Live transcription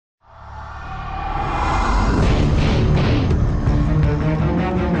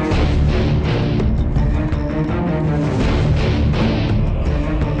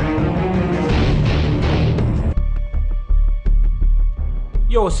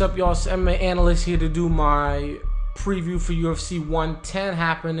Yo, what's up, y'all? It's MMA Analyst here to do my preview for UFC 110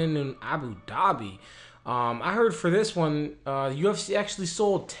 happening in Abu Dhabi. I heard for this one, UFC actually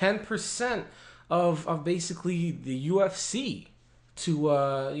sold 10% of basically the UFC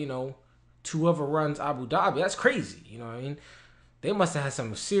to whoever runs Abu Dhabi. That's crazy. You know what I mean? They must have had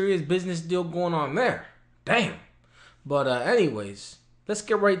some serious business deal going on there. Damn. But anyways, let's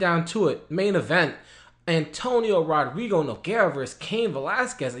get right down to it. Main event. Antonio Rodrigo Nogueira versus Cain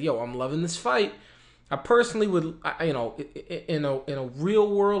Velasquez. Yo, I'm loving this fight. I personally would, in a real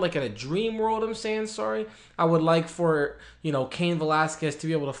world, like in a dream world, I would like for, Cain Velasquez to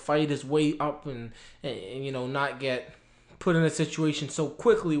be able to fight his way up and not get put in a situation so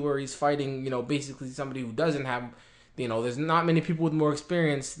quickly where he's fighting, basically somebody who doesn't have, there's not many people with more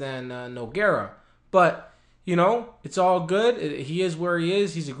experience than Nogueira. But, it's all good. He is where he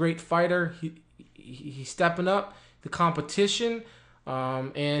is. He's a great fighter. He's stepping up the competition,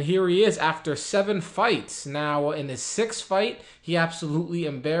 and here he is after 7 fights. Now, in his 6th fight, he absolutely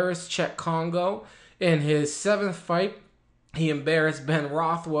embarrassed Czech Congo. In his 7th fight, he embarrassed Ben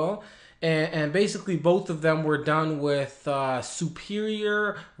Rothwell, and basically both of them were done with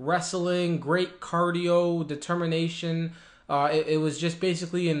superior wrestling, great cardio, determination. It was just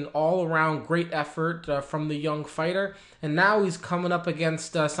basically an all-around great effort from the young fighter. And now he's coming up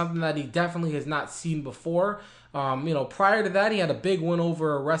against something that he definitely has not seen before. Prior to that, he had a big win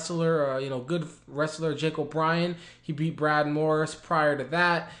over a wrestler, good wrestler, Jake O'Brien. He beat Brad Morris. Prior to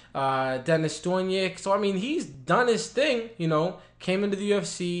that, Denis Stonyk. So, he's done his thing, came into the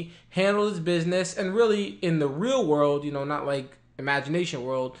UFC, handled his business, and really in the real world, not like imagination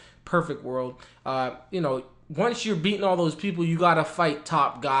world, perfect world, once you're beating all those people, you got to fight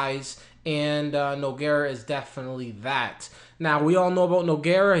top guys, and Nogueira is definitely that. Now, we all know about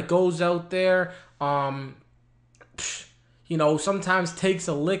Nogueira. He goes out there, sometimes takes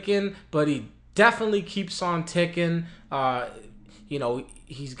a licking, but he definitely keeps on ticking.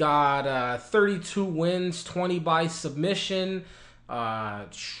 He's got 32 wins, 20 by submission.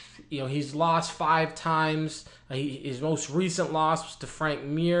 He's lost 5 times. His most recent loss was to Frank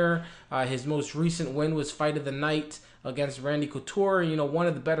Mir. His most recent win was Fight of the Night against Randy Couture. One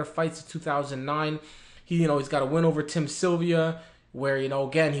of the better fights of 2009. He's got a win over Tim Sylvia, where,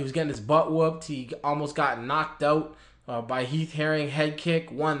 again, he was getting his butt whooped. He almost got knocked out by Heath Herring, head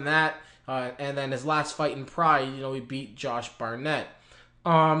kick, won that. And then his last fight in Pride, he beat Josh Barnett.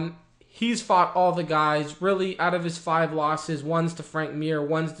 He's fought all the guys, really, out of his 5 losses. 1's to Frank Mir,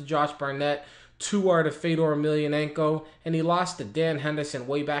 1's to Josh Barnett, 2 are to Fedor Emelianenko, and he lost to Dan Henderson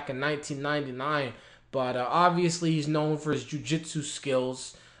way back in 1999. But obviously, he's known for his jiu-jitsu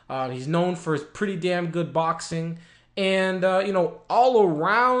skills. He's known for his pretty damn good boxing. And, all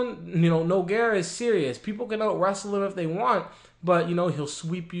around, Nogueira is serious. People can out-wrestle him if they want, but, he'll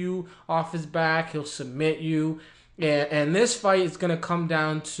sweep you off his back. He'll submit you. And this fight is going to come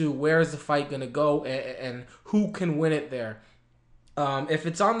down to where is the fight going to go and who can win it there. If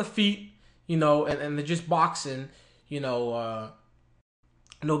it's on the feet, and they're just boxing, Nogueira's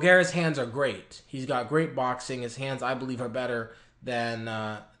hands are great. He's got great boxing. His hands, I believe, are better than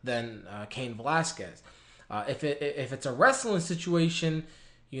Cain Velasquez. If it's a wrestling situation,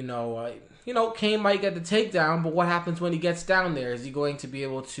 Cain might get the takedown, but what happens when he gets down there? Is he going to be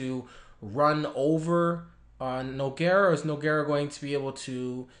able to run over Nogueira, or is Nogueira going to be able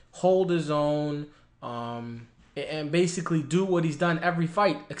to hold his own and basically do what he's done every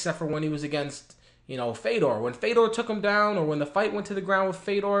fight except for when he was against, Fedor? When Fedor took him down, or when the fight went to the ground with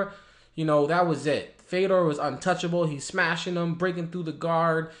Fedor, that was it. Fedor was untouchable. He's smashing him, breaking through the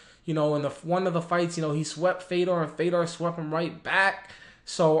guard. In one of the fights, he swept Fedor, and Fedor swept him right back.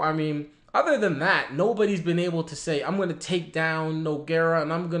 So, other than that, nobody's been able to say, I'm going to take down Nogueira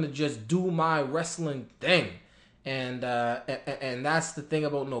and I'm going to just do my wrestling thing. And that's the thing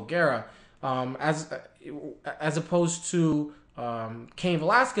about Nogueira. As opposed to Cain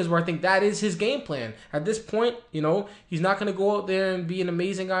Velasquez, where I think that is his game plan. At this point, he's not going to go out there and be an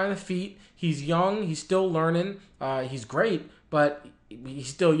amazing guy on the feet. He's young. He's still learning. He's great, but he's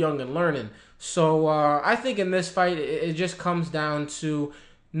still young and learning. So I think in this fight, it just comes down to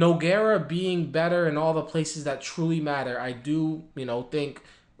Nogueira being better in all the places that truly matter. I do, think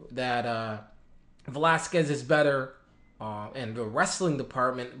that Velasquez is better in the wrestling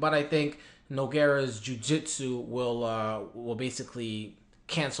department, but I think Nogueira's jiu-jitsu will basically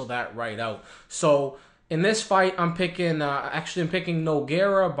cancel that right out. So in this fight, I'm picking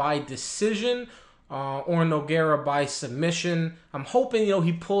Nogueira by decision or Nogueira by submission. I'm hoping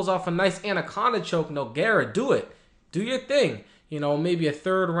he pulls off a nice anaconda choke. Nogueira, do it, do your thing. Maybe a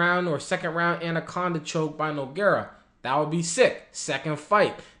 3rd round or 2nd round anaconda choke by Nogueira. That would be sick. Second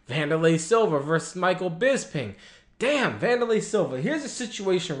fight, Wanderlei Silva versus Michael Bisping. Damn, Wanderlei Silva. Here's a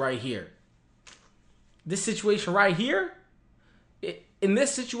situation right here. This situation right here, in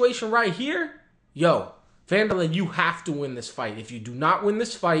this situation right here, yo, Wanderlei, you have to win this fight. If you do not win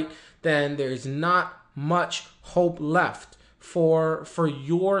this fight, then there's not much hope left for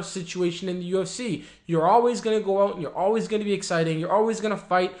your situation in the UFC. You're always going to go out and you're always going to be exciting. You're always going to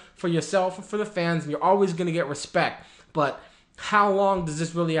fight for yourself and for the fans, and you're always going to get respect. But how long does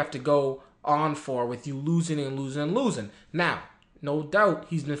this really have to go on for with you losing and losing and losing? Now, no doubt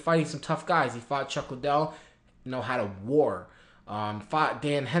he's been fighting some tough guys. He fought Chuck Liddell, had a war. Fought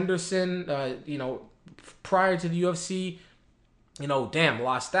Dan Henderson, prior to the UFC.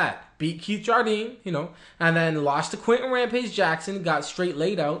 Lost that. Beat Keith Jardine, and then lost to Quentin Rampage Jackson, got straight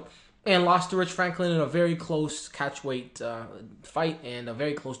laid out, and lost to Rich Franklin in a very close catchweight fight and a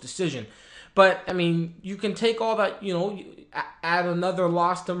very close decision. But, you can take all that, add another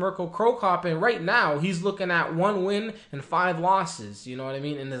loss to Mirko Cro Cop, and right now he's looking at 1 win and 5 losses,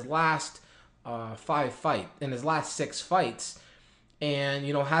 in his last 6 fights. And,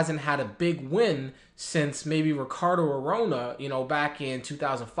 hasn't had a big win since maybe Ricardo Arona, back in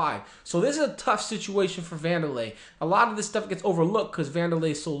 2005. So this is a tough situation for Wanderlei. A lot of this stuff gets overlooked because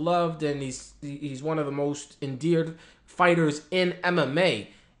Wanderlei is so loved and he's one of the most endeared fighters in MMA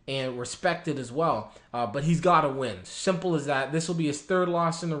and respected as well. But he's got to win. Simple as that. This will be his 3rd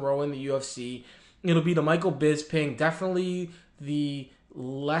loss in a row in the UFC. It'll be to Michael Bisping, definitely the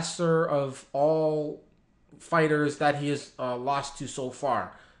lesser of all fighters that he has lost to so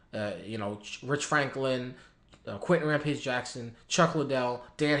far. Rich Franklin, Quentin Rampage Jackson, Chuck Liddell,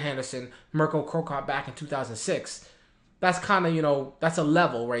 Dan Henderson, Mirko Cro Cop back in 2006. That's kind of, that's a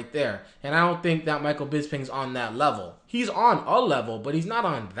level right there. And I don't think that Michael Bisping's on that level. He's on a level, but he's not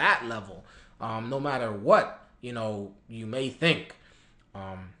on that level, no matter what, you may think.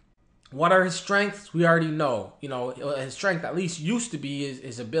 What are his strengths? We already know. His strength at least used to be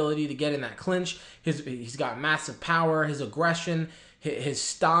his ability to get in that clinch. He's got massive power, his aggression, his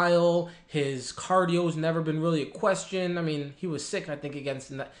style, his cardio's never been really a question. He was sick, I think,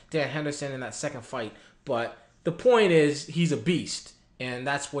 against Dan Henderson in that second fight. But the point is, he's a beast, and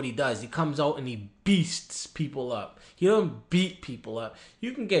that's what he does. He comes out and he beasts people up. He doesn't beat people up.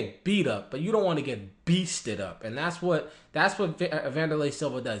 You can get beat up, but you don't want to get beasted up. And that's what Wanderlei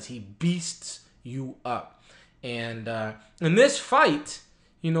Silva does. He beasts you up. And in this fight,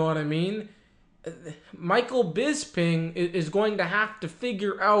 Michael Bisping is going to have to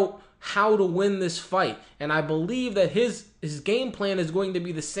figure out how to win this fight. And I believe that his game plan is going to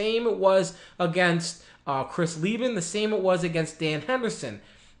be the same it was against Chris Lieben, the same it was against Dan Henderson.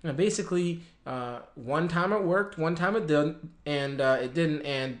 And basically, one time it worked, one time it didn't, and it didn't,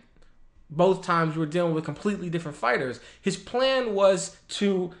 and both times we were dealing with completely different fighters. His plan was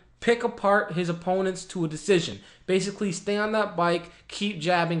to pick apart his opponents to a decision. Basically, stay on that bike, keep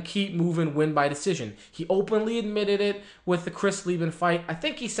jabbing, keep moving, win by decision. He openly admitted it with the Chris Lieben fight. I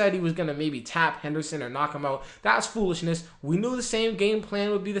think he said he was going to maybe tap Henderson or knock him out. That's foolishness. We knew the same game plan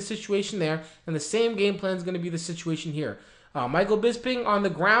would be the situation there, and the same game plan is going to be the situation here. Michael Bisping on the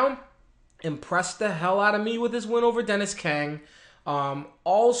ground impressed the hell out of me with his win over Dennis Kang. He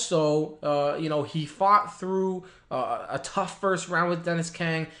fought through a tough first round with Dennis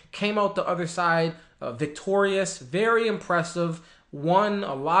Kang, came out the other side victorious, very impressive, won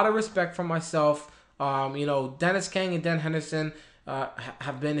a lot of respect from myself. Dennis Kang and Dan Henderson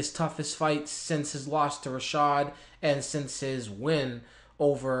have been his toughest fights since his loss to Rashad and since his win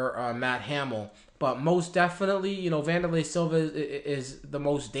over Matt Hamill. But most definitely, Wanderlei Silva is the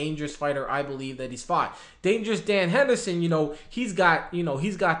most dangerous fighter I believe that he's fought. Dangerous Dan Henderson, he's got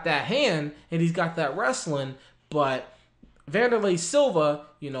that hand and he's got that wrestling. But Wanderlei Silva,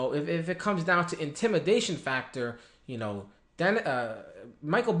 if it comes down to intimidation factor,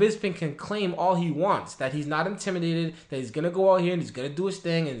 Michael Bisping can claim all he wants, that he's not intimidated, that he's going to go out here and he's going to do his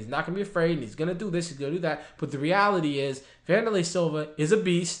thing and he's not going to be afraid and he's going to do this, he's going to do that. But the reality is Wanderlei Silva is a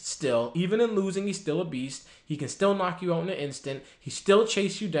beast still. Even in losing, he's still a beast. He can still knock you out in an instant. He still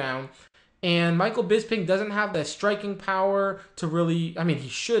chase you down. And Michael Bisping doesn't have the striking power to really, he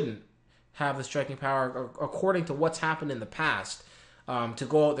shouldn't have the striking power according to what's happened in the past. To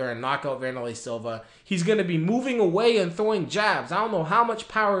go out there and knock out Wanderlei Silva. He's going to be moving away and throwing jabs. I don't know how much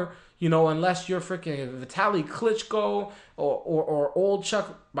power, unless you're freaking Vitaly Klitschko or old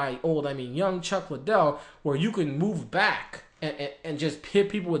Chuck, by old I mean young Chuck Liddell, where you can move back and just hit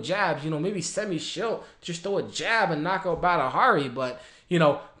people with jabs. Maybe Semi Schilt, just throw a jab and knock out Badahari. But,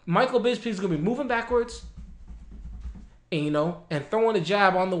 Michael Bisping's going to be moving backwards, and throwing a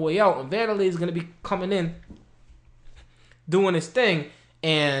jab on the way out. And Wanderlei is going to be coming in doing his thing,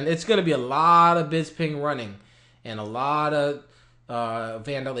 and it's going to be a lot of Bisping running and a lot of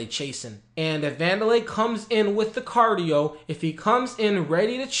Wanderlei chasing. And if Wanderlei comes in with the cardio, if he comes in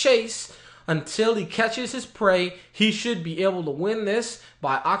ready to chase until he catches his prey, he should be able to win this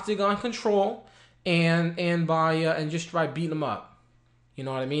by octagon control and just by beating him up. You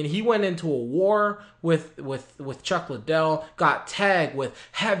know what I mean? He went into a war with Chuck Liddell, got tagged with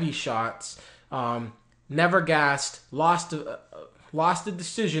heavy shots, never gassed, lost the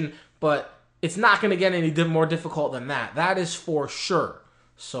decision, but it's not going to get any more difficult than that. That is for sure.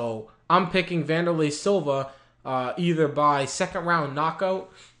 So I'm picking Wanderlei Silva either by second round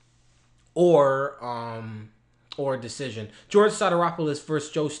knockout or decision. George Sotiropoulos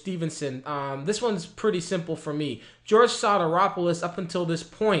versus Joe Stevenson. This one's pretty simple for me. George Sotiropoulos, up until this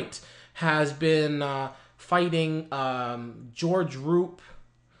point, has been fighting George Roop,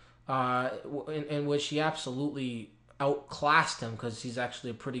 in which he absolutely outclassed him because he's actually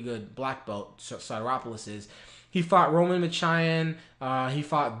a pretty good black belt. Sotiropoulos is. He fought Roman Machayan, he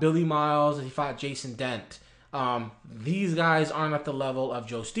fought Billy Miles, and he fought Jason Dent. These guys aren't at the level of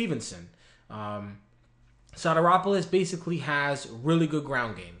Joe Stevenson. Sotiropoulos basically has really good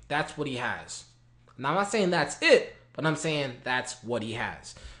ground game. That's what he has. Now, I'm not saying that's it, but I'm saying that's what he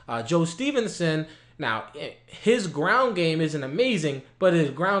has. Joe Stevenson, now, his ground game isn't amazing, but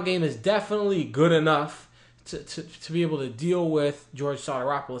his ground game is definitely good enough to be able to deal with George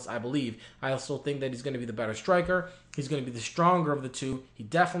Sotiropoulos, I believe. I also think that he's going to be the better striker. He's going to be the stronger of the two. He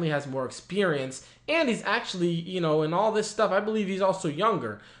definitely has more experience. And he's actually, in all this stuff, I believe he's also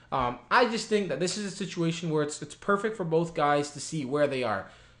younger. I just think that this is a situation where it's perfect for both guys to see where they are.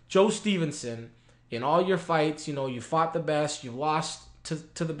 Joe Stevenson, in all your fights, you fought the best. You lost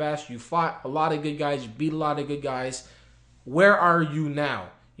to the best. You fought a lot of good guys. You beat a lot of good guys. Where are you now?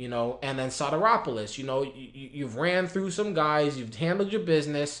 And then Sotiropoulos, you've ran through some guys, you've handled your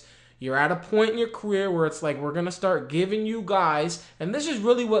business, you're at a point in your career where it's like, we're going to start giving you guys, and this is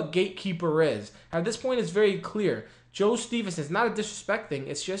really what gatekeeper is. At this point, it's very clear. Joe Stevenson, it's not a disrespect thing,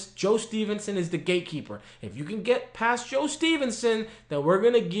 it's just Joe Stevenson is the gatekeeper. If you can get past Joe Stevenson, then we're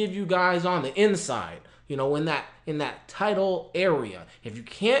going to give you guys on the inside, in that title area. If you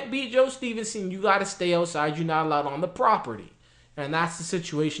can't beat Joe Stevenson, you got to stay outside, you're not allowed on the property. And that's the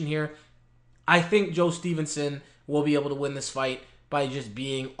situation here. I think Joe Stevenson will be able to win this fight by just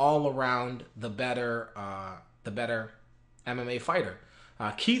being all around the better MMA fighter.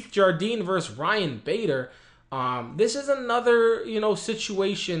 Keith Jardine versus Ryan Bader. This is another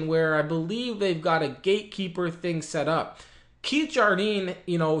situation where I believe they've got a gatekeeper thing set up. Keith Jardine,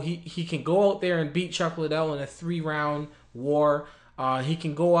 he can go out there and beat Chuck Liddell in a 3-round war. He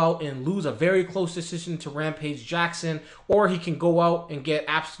can go out and lose a very close decision to Rampage Jackson, or he can go out and get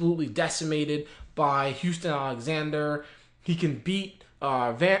absolutely decimated by Houston Alexander. He can beat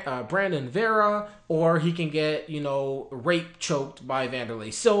Brandon Vera, or he can get, rape choked by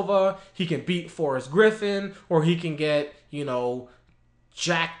Wanderlei Silva. He can beat Forrest Griffin, or he can get,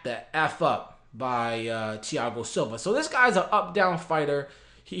 jacked the F up by Thiago Silva. So this guy's an up-down fighter.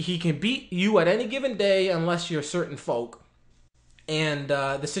 He can beat you at any given day unless you're certain folk. And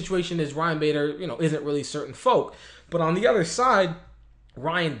the situation is Ryan Bader, isn't really certain folk. But on the other side,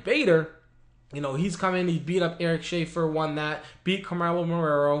 Ryan Bader, he's come in, he beat up Eric Schaefer, won that, beat Carmelo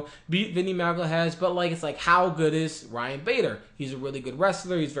Morero, beat Vinny Magalhaes. But, it's like, how good is Ryan Bader? He's a really good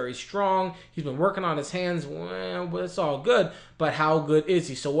wrestler. He's very strong. He's been working on his hands. Well, it's all good. But how good is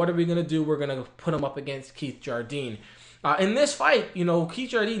he? So what are we going to do? We're going to put him up against Keith Jardine. In this fight, Keith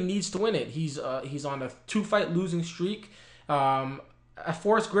Jardine needs to win it. He's on a 2-fight losing streak.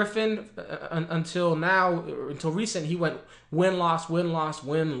 Forrest Griffin, until recent, he went win-loss, win-loss,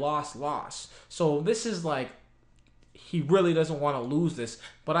 win-loss, loss. So this is like, he really doesn't want to lose this.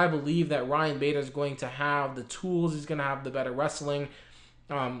 But I believe that Ryan Bader is going to have the tools. He's going to have the better wrestling.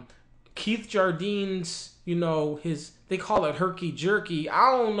 Keith Jardine's, they call it herky-jerky.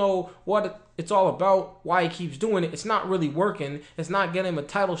 I don't know what it's all about, why he keeps doing it. It's not really working. It's not getting him a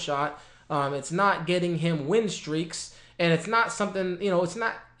title shot. It's not getting him win streaks. And it's not something, it's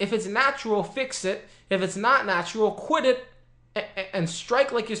not, if it's natural, fix it. If it's not natural, quit it and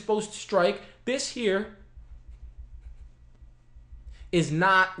strike like you're supposed to strike. This here is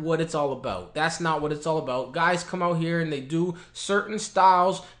not what it's all about. That's not what it's all about. Guys come out here and they do certain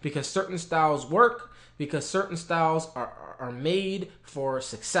styles because certain styles work, because certain styles are made for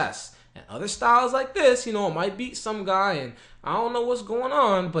success. And other styles like this, it might beat some guy and I don't know what's going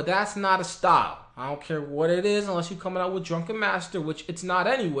on, but that's not a style. I don't care what it is unless you're coming out with Drunken Master, which it's not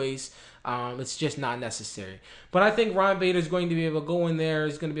anyways. It's just not necessary. But I think Ryan Bader is going to be able to go in there.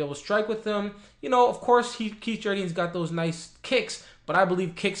 He's going to be able to strike with them. Of course, Keith Jardines got those nice kicks, but I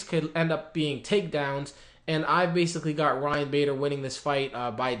believe kicks could end up being takedowns. And I basically got Ryan Bader winning this fight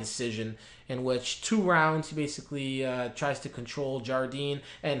by decision, in which 2 rounds he basically tries to control Jardine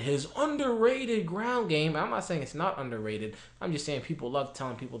and his underrated ground game. I'm not saying it's not underrated. I'm just saying people love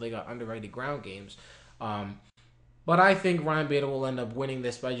telling people they got underrated ground games. But I think Ryan Bader will end up winning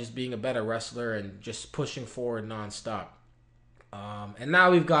this by just being a better wrestler and just pushing forward nonstop. And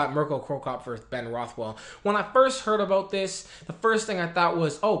now we've got Mirko Cro Cop versus Ben Rothwell. When I first heard about this, the first thing I thought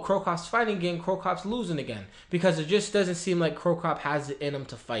was, oh, Cro Cop's fighting again, Cro Cop's losing again. Because it just doesn't seem like Cro Cop has it in him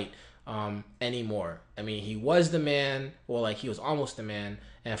to fight anymore. I mean, he was the man, or like he was almost the man.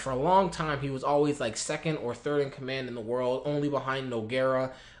 And for a long time, he was always like second or third in command in the world, only behind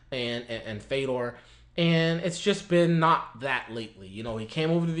Nogueira and Fedor. And it's just been not that lately. He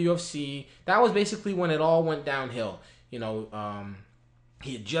came over to the UFC. That was basically when it all went downhill.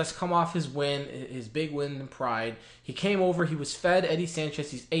 He had just come off his big win in Pride. He came over. He was fed Eddie Sanchez.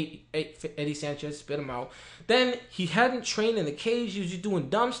 He's ate Eddie Sanchez, spit him out. Then he hadn't trained in the cage. He was just doing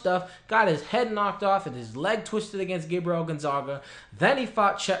dumb stuff. Got his head knocked off and his leg twisted against Gabriel Gonzaga. Then he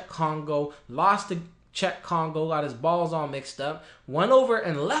fought Chet Congo, lost to Chet Congo, got his balls all mixed up, went over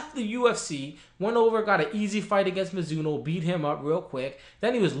and left the UFC, went over, got an easy fight against Mizuno, beat him up real quick.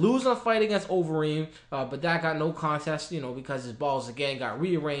 Then he was losing a fight against Overeem, but that got no contest, because his balls again got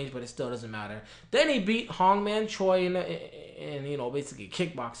rearranged, but it still doesn't matter. Then he beat Hongman Choi in basically a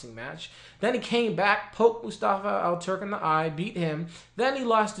kickboxing match. Then he came back, poked Mustafa Al-Turk in the eye, beat him. Then he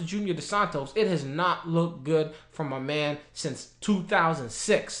lost to Junior Dos Santos. It has not looked good for my man since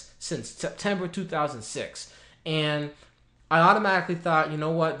 2006, since September 2006. And I automatically thought, you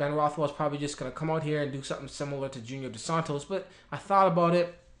know what, Ben Rothwell is probably just going to come out here and do something similar to Junior Dos Santos. But I thought about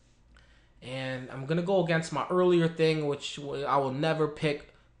it, and I'm going to go against my earlier thing, which I will never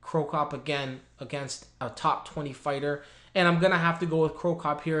pick Cro Cop again against a top 20 fighter. And I'm going to have to go with Cro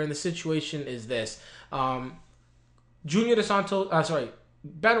Cop here. And the situation is this. Ben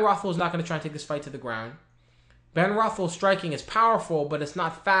Rothwell is not going to try and take this fight to the ground. Ben Rothwell's striking is powerful, but it's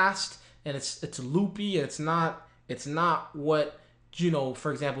not fast, and it's loopy, and it's not what,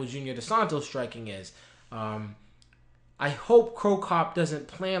 for example, Junior Dos Santos striking is. I hope Cro Cop doesn't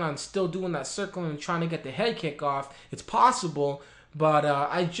plan on still doing that circling and trying to get the head kick off. It's possible, but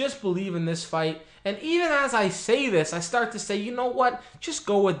I just believe in this fight. And even as I say this, I start to say, you know what? Just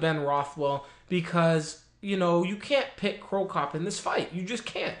go with Ben Rothwell, because, you can't pick Cro Cop in this fight. You just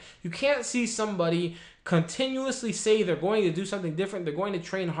can't. You can't see somebody continuously say they're going to do something different, they're going to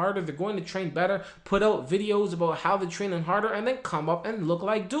train harder, they're going to train better, put out videos about how they're training harder, and then come up and look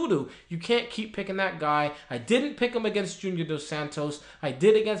like doo-doo. You can't keep picking that guy. I didn't pick him against Junior Dos Santos. I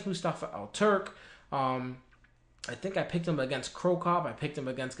did against Mustafa Al-Turk. I think I picked him against Cro Cop. I picked him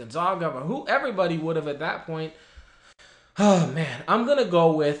against Gonzaga, but everybody would have at that point. Oh, man. I'm going to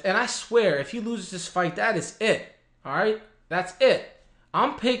go with, and I swear, if he loses this fight, that is it. All right? That's it.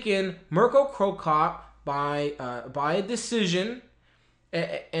 I'm picking Mirko Cro Cop by a decision,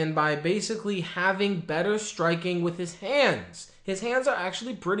 and by basically having better striking with his hands. His hands are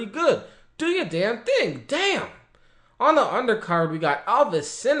actually pretty good. Do your damn thing. Damn. On the undercard, we got Elvis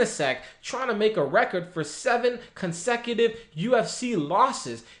Sinasek trying to make a record for 7 consecutive UFC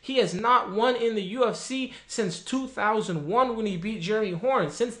losses. He has not won in the UFC since 2001 when he beat Jeremy Horn.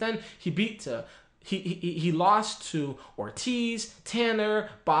 Since then, he lost to Ortiz, Tanner,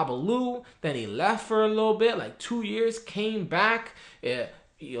 Babalu. Then he left for a little bit, like 2 years, came back.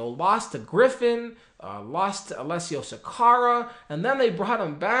 Lost to Griffin, lost to Alessio Sakara, and then they brought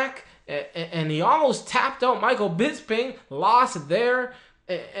him back. And he almost tapped out Michael Bisping, lost there,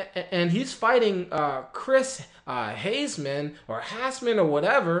 and he's fighting Chris Haseman or Hassman or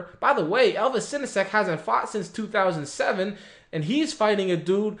whatever. By the way, Elvis Sinasek hasn't fought since 2007, and he's fighting a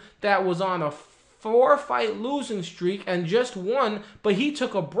dude that was on a 4-fight losing streak and just won, but he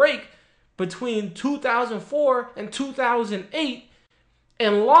took a break between 2004 and 2008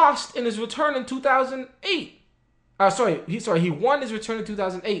 and lost in his return in 2008. He won his return in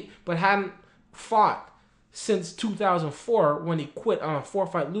 2008, but hadn't fought since 2004 when he quit on a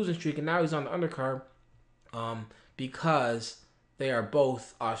 4-fight losing streak, and now he's on the undercard because they are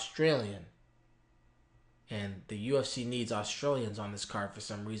both Australian, and the UFC needs Australians on this card for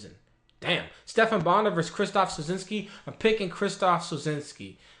some reason. Damn. Stefan Bonner versus Krzysztof Sosinski. I'm picking Krzysztof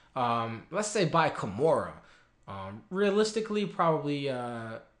Sosinski. Let's say by Kimura. Realistically, probably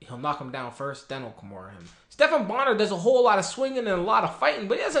he'll knock him down first, then he'll Kimura him. Stephan Bonner does a whole lot of swinging and a lot of fighting,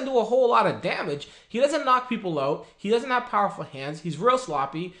 but he doesn't do a whole lot of damage. He doesn't knock people out. He doesn't have powerful hands. He's real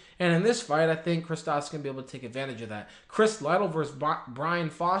sloppy. And in this fight, I think Christos is going to be able to take advantage of that. Chris Lytle versus Brian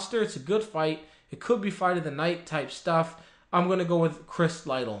Foster. It's a good fight. It could be fight of the night type stuff. I'm going to go with Chris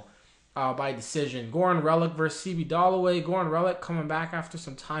Lytle by decision. Goran Relic versus CB Dollaway. Goran Relic coming back after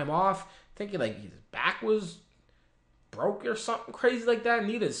some time off. I think his back was broke or something crazy like that. I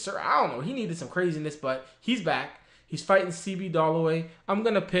don't know. He needed some craziness, but he's back. He's fighting CB Dollaway. I'm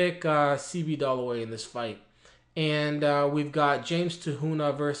going to pick CB Dollaway in this fight. And we've got James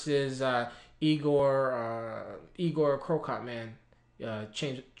Te-Huna versus Igor Cro Cop, man.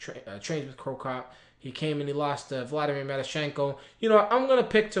 Trains with Cro Cop. He came and he lost to Vladimir Matyshenko. You know, I'm going to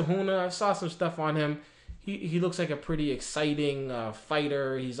pick Te-Huna. I saw some stuff on him. He looks like a pretty exciting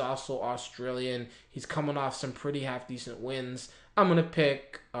fighter. He's also Australian. He's coming off some pretty half-decent wins. I'm going to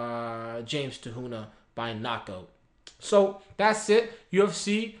pick James Te-Huna by knockout. So, that's it.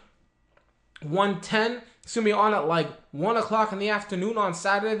 UFC 110. It's going to be on at like 1 o'clock in the afternoon on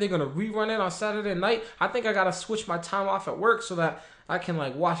Saturday. They're going to rerun it on Saturday night. I think I got to switch my time off at work so that I can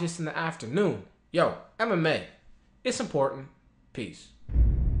like watch this in the afternoon. Yo, MMA. It's important. Peace.